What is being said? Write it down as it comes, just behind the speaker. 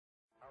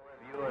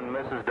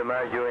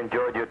Dimaggio,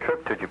 enjoyed your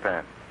trip to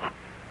Japan?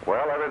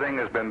 Well, everything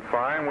has been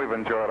fine. We've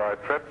enjoyed our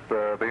trip.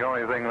 The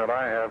only thing that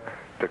I have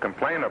to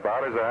complain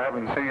about is I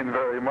haven't seen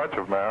very much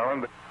of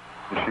Marilyn.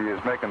 She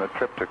is making a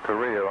trip to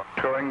Korea,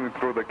 touring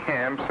through the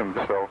camps, and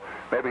so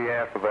maybe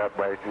after that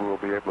we will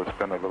be able to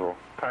spend a little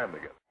time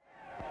together.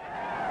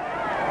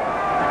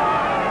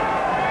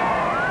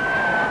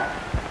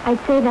 I'd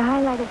say the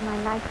highlight of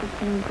my life was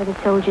singing for the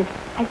soldiers.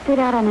 I stood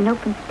out on an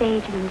open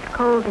stage and it was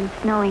cold and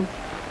snowing,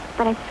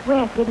 but I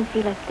swear I didn't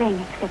feel a thing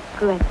except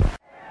good.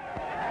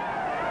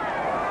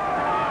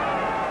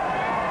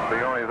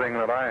 The only thing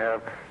that I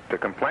have to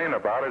complain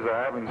about is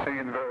I haven't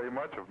seen very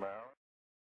much of Marilyn.